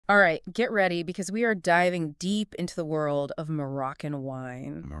All right, get ready because we are diving deep into the world of Moroccan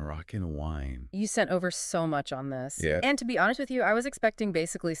wine. Moroccan wine. You sent over so much on this. Yeah. And to be honest with you, I was expecting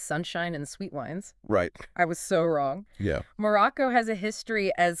basically sunshine and sweet wines. Right. I was so wrong. Yeah. Morocco has a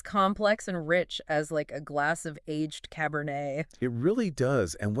history as complex and rich as like a glass of aged Cabernet. It really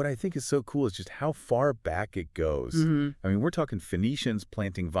does. And what I think is so cool is just how far back it goes. I mean, we're talking Phoenicians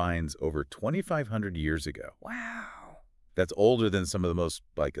planting vines over 2,500 years ago. Wow. That's older than some of the most,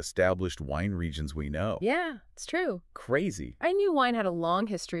 established wine regions we know. Yeah, it's true. Crazy. I knew wine had a long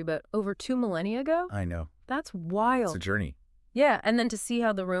history, but over 2 millennia ago? I know. That's It's a wild. journey. Yeah, and then to see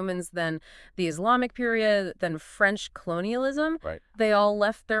how the Romans, then the Islamic period, then French colonialism, Right. they all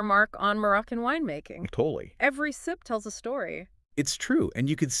left their mark on Moroccan winemaking. Totally. Every sip tells a story. It's true. And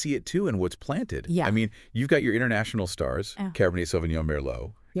you can see it, too, in what's planted. Yeah. I mean, you've got your international stars, Yeah. Cabernet Sauvignon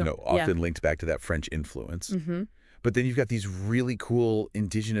Merlot, Yeah. often linked back to that French influence. Mm-hmm. But then you've got these really cool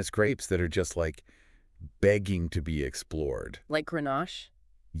indigenous grapes that are just begging to be explored. Like Grenache.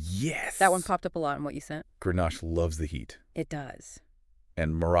 Yes. That one popped up a lot in what you sent. Grenache loves the heat. It does.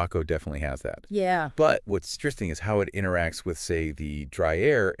 And Morocco definitely has that. Yeah. But what's interesting is how it interacts with, say, the dry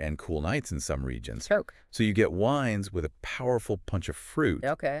air and cool nights in some regions. Choke. So you get wines with a powerful punch of fruit,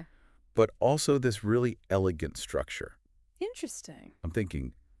 Okay. but also this really elegant structure. Interesting. I'm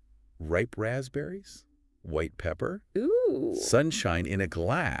thinking ripe raspberries, white pepper, Ooh. sunshine in a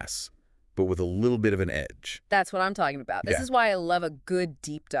glass, but with a little bit of an edge. That's what I'm talking about. This Yeah. is why I love a good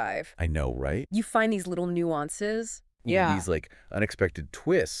deep dive. I know, right? You find these little nuances. These unexpected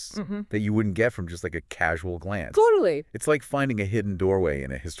twists that you wouldn't get from just a casual glance. Totally. It's like finding a hidden doorway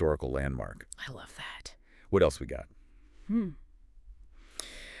in a historical landmark. I love that. What else we got? Hmm.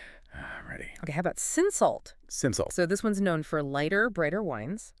 Ready. Okay, how about Sinsalt? Simsal. So this one's known for lighter, brighter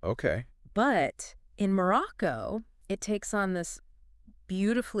wines. Okay. But in Morocco, it takes on this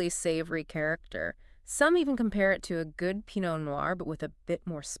beautifully savory character. Some even compare it to a good Pinot Noir, but with a bit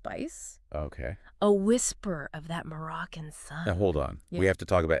more spice. Okay. A whisper of that Moroccan sun. Now, hold on. Yeah. We have to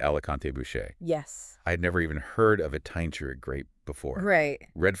talk about Alicante Boucher. Yes. I'd never even heard of a tincture grape before. Right.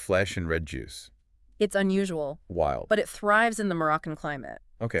 Red flesh and red juice. It's unusual, Wild. but it thrives in the Moroccan climate.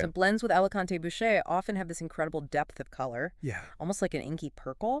 Okay. So blends with Alicante Boucher often have this incredible depth of color, Yeah. almost like an inky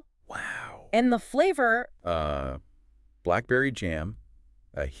purple. Wow. And the flavor, Blackberry jam,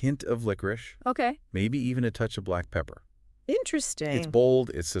 a hint of licorice, okay, maybe even a touch of black pepper. interesting. It's bold,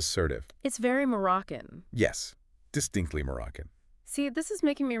 it's assertive. It's very Moroccan. Yes, distinctly Moroccan. See, this is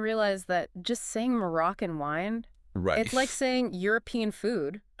making me realize that just saying Moroccan wine, Right. it's like saying European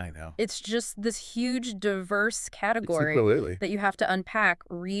food. I know. It's just this huge, diverse category Absolutely. that you have to unpack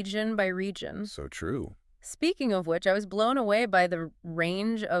region by region. So true. Speaking of which, I was blown away by the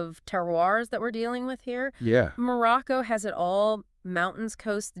range of terroirs that we're dealing with here. Yeah, Morocco has it all, mountains,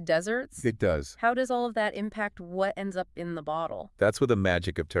 coasts, deserts. it does. How does all of that impact what ends up in the bottle? That's where the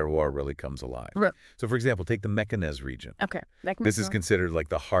magic of terroir really comes alive. Right. So, for example, take the Mekanez region. Okay. This is considered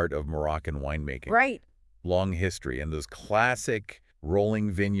the heart of Moroccan winemaking. right. Long history and those classic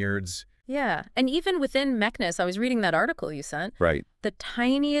rolling vineyards. Yeah. And even within Meknes, I was reading that article you sent, Right. the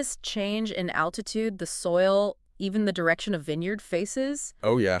tiniest change in altitude, the soil, even the direction a vineyard faces,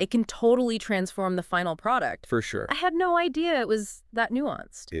 Oh, yeah. it can totally transform the final product. For sure. I had no idea it was that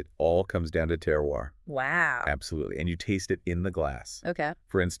nuanced. It all comes down to terroir. Wow. Absolutely. And you taste it in the glass. Okay.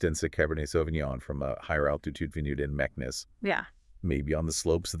 For instance, a Cabernet Sauvignon from a higher altitude vineyard in Meknes, Yeah. maybe on the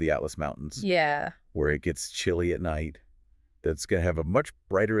slopes of the Atlas Mountains, Yeah. where it gets chilly at night, that's going to have a much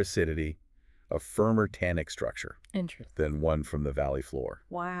brighter acidity, a firmer tannic structure Interesting. than one from the valley floor.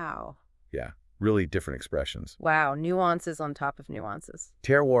 Wow. Yeah, really different expressions. Wow. Nuances on top of nuances.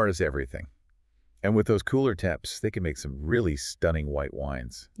 Terroir is everything. And with those cooler temps, they can make some really stunning white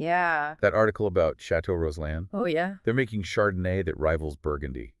wines. Yeah. That article about Chateau Roseland, Oh, yeah. they're making Chardonnay that rivals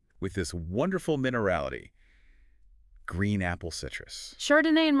Burgundy with this wonderful minerality. Green apple citrus.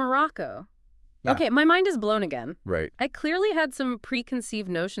 Chardonnay in Morocco. Yeah. Okay, my mind is blown again. Right. I clearly had some preconceived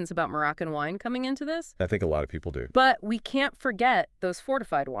notions about Moroccan wine coming into this, I think a lot of people do. but we can't forget those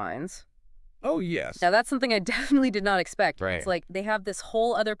fortified wines. Oh, yes. Now, that's something I definitely did not expect. Right. It's like they have this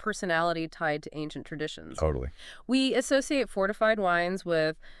whole other personality tied to ancient traditions. Totally. We associate fortified wines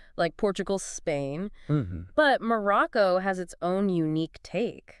with, like, Portugal, Spain, Mm-hmm. but Morocco has its own unique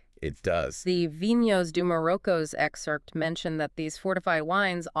take. It does. The Vinos du Morocco's excerpt mentioned that these fortified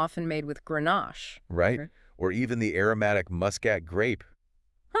wines often made with Grenache. Right? Right. Or even the aromatic muscat grape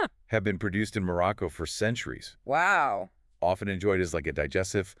Huh. have been produced in Morocco for centuries. Wow. often enjoyed as like a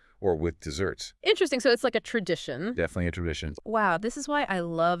digestive or with desserts. Interesting. So it's like a tradition. Definitely a tradition. Wow, this is why I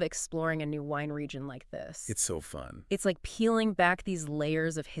love exploring a new wine region like this. It's so fun. It's like peeling back these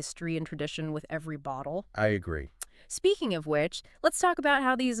layers of history and tradition with every bottle. I agree. Speaking of which, let's talk about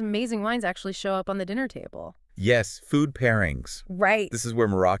how these amazing wines actually show up on the dinner table. Yes, food pairings. Right. This is where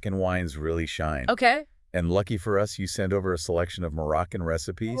Moroccan wines really shine. Okay. And lucky for us, you send over a selection of Moroccan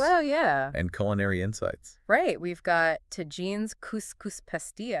recipes Well, yeah. and culinary insights. Right. We've got Tajine's couscous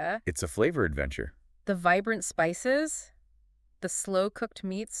pastilla, It's a flavor adventure. the vibrant spices, the slow-cooked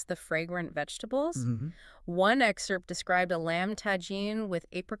meats, the fragrant vegetables. One excerpt described a lamb tagine with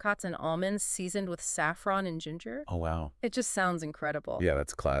apricots and almonds seasoned with saffron and ginger. Oh, wow. It just sounds incredible. Yeah,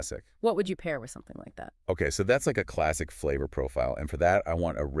 that's classic. What would you pair with something like that? Okay, so that's like a classic flavor profile. And for that, I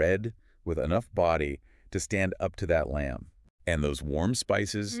want a red with enough body to stand up to that lamb. And those warm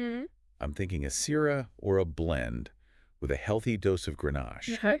spices, I'm thinking a Syrah or a blend with a healthy dose of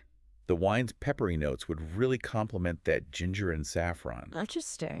Grenache. Okay. The wine's peppery notes would really complement that ginger and saffron,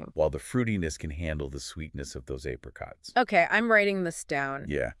 Interesting. while the fruitiness can handle the sweetness of those apricots. Okay, I'm writing this down.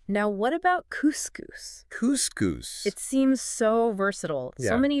 Yeah. Now, what about couscous? Couscous. It seems so versatile. Yeah.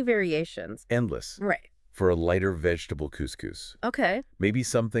 So many variations. Endless. Right. For a lighter vegetable couscous. Okay. Maybe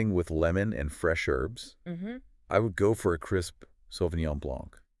something with lemon and fresh herbs. I would go for a crisp Sauvignon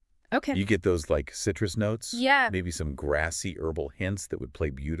Blanc. Okay. You get those like citrus notes. Yeah. Maybe some grassy herbal hints that would play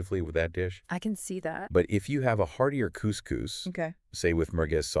beautifully with that dish. I can see that. But if you have a heartier couscous, Okay. say with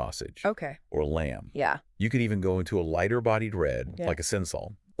merguez sausage Okay. or lamb, Yeah. you could even go into a lighter-bodied red, Yeah. like a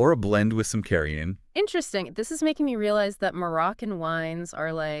Sinsal, or a blend with some carrion. Interesting. This is making me realize that Moroccan wines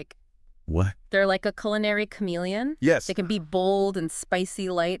are like, What? they're like a culinary chameleon. Yes. They can be bold and spicy,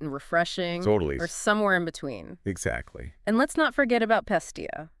 light and refreshing. Totally. Or somewhere in between. Exactly. And let's not forget about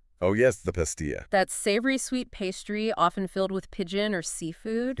pastilla. Oh, yes, the pastilla. That savory sweet pastry often filled with pigeon or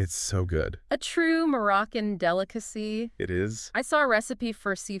seafood. It's so good. A true Moroccan delicacy. It is? I saw a recipe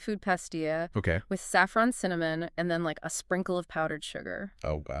for seafood pastilla Okay. with saffron cinnamon and then like a sprinkle of powdered sugar.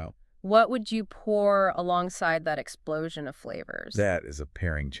 Oh, wow. What would you pour alongside that explosion of flavors? That is a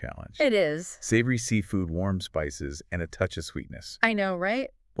pairing challenge. It is. Savory seafood, warm spices, and a touch of sweetness. I know, right?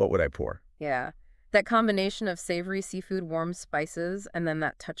 What would I pour? Yeah. That combination of savory seafood, warm spices, and then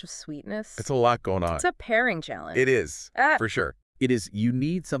that touch of sweetness. It's a lot going on. It's a pairing challenge. It is, Ah. for sure. It is. You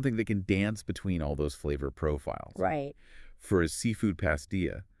need something that can dance between all those flavor profiles. Right. For a seafood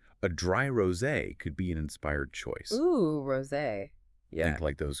pastilla, a dry rosé could be an inspired choice. Ooh, rosé. Yeah. Think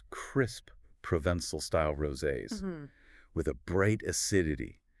like those crisp Provençal-style rosés with a bright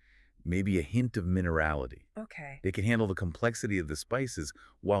acidity, maybe a hint of minerality. Okay. They can handle the complexity of the spices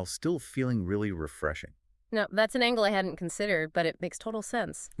while still feeling really refreshing. No, that's an angle I hadn't considered, but it makes total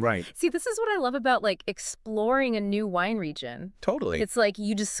sense. Right. See, this is what I love about like exploring a new wine region. Totally. It's like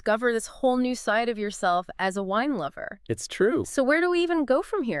you discover this whole new side of yourself as a wine lover. It's true. So where do we even go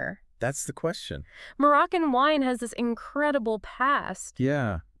from here? That's the question. Moroccan wine has this incredible past,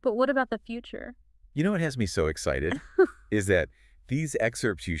 Yeah. but what about the future? You know what has me so excited is that these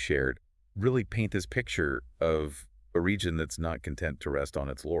excerpts you shared really paint this picture of a region that's not content to rest on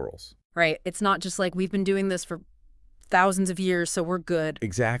its laurels. Right. It's not just like we've been doing this for thousands of years, so we're good.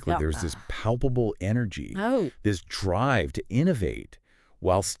 Exactly. Yep. There's this palpable energy, Oh. this drive to innovate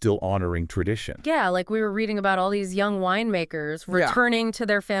while still honoring tradition. Yeah, like we were reading about all these young winemakers returning to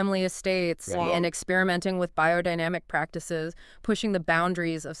their family estates and experimenting with biodynamic practices, pushing the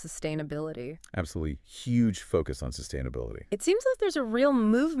boundaries of sustainability. Absolutely huge focus on sustainability. It seems like there's a real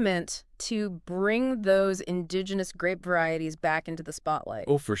movement to bring those indigenous grape varieties back into the spotlight.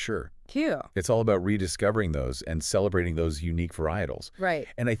 Oh, for sure. Cute. It's all about rediscovering those and celebrating those unique varietals. Right.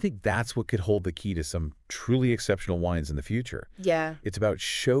 And I think that's what could hold the key to some truly exceptional wines in the future. Yeah. It's about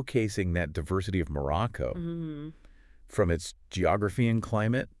showcasing that diversity of Morocco, from its geography and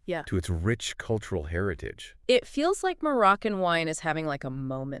climate Yeah. to its rich cultural heritage. It feels like Moroccan wine is having like a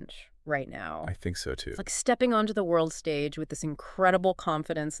moment right now. I think so too. It's like stepping onto the world stage with this incredible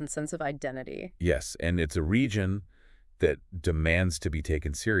confidence and sense of identity. Yes, and it's a region that demands to be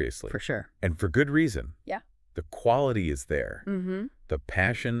taken seriously. For sure. And for good reason. Yeah. The quality is there. Mm-hmm. The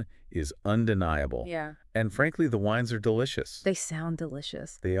passion is undeniable. Yeah. And frankly, the wines are delicious. They sound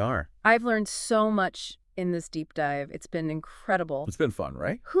delicious. They are. I've learned so much in this deep dive. It's been incredible. It's been fun,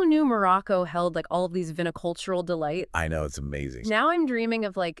 right? Who knew Morocco held like all of these vinicultural delights? I know, it's amazing. Now I'm dreaming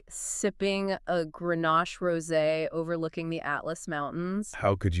of like sipping a Grenache rosé overlooking the Atlas Mountains.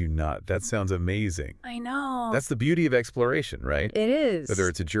 How could you not? That sounds amazing. I know. That's the beauty of exploration, right? It is. Whether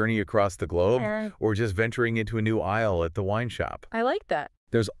it's a journey across the globe Yeah. or just venturing into a new aisle at the wine shop. I like that.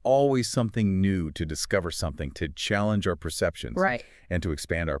 There's always something new to discover, something to challenge our perceptions Right. and to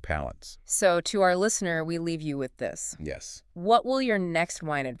expand our palates. So to our listener, we leave you with this. Yes. What will your next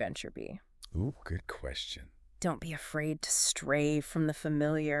wine adventure be? Ooh, good question. Don't be afraid to stray from the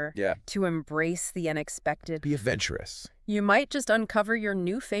familiar, Yeah. to embrace the unexpected. Be adventurous. You might just uncover your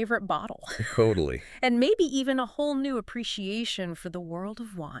new favorite bottle. Totally. And maybe even a whole new appreciation for the world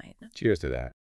of wine. Cheers to that.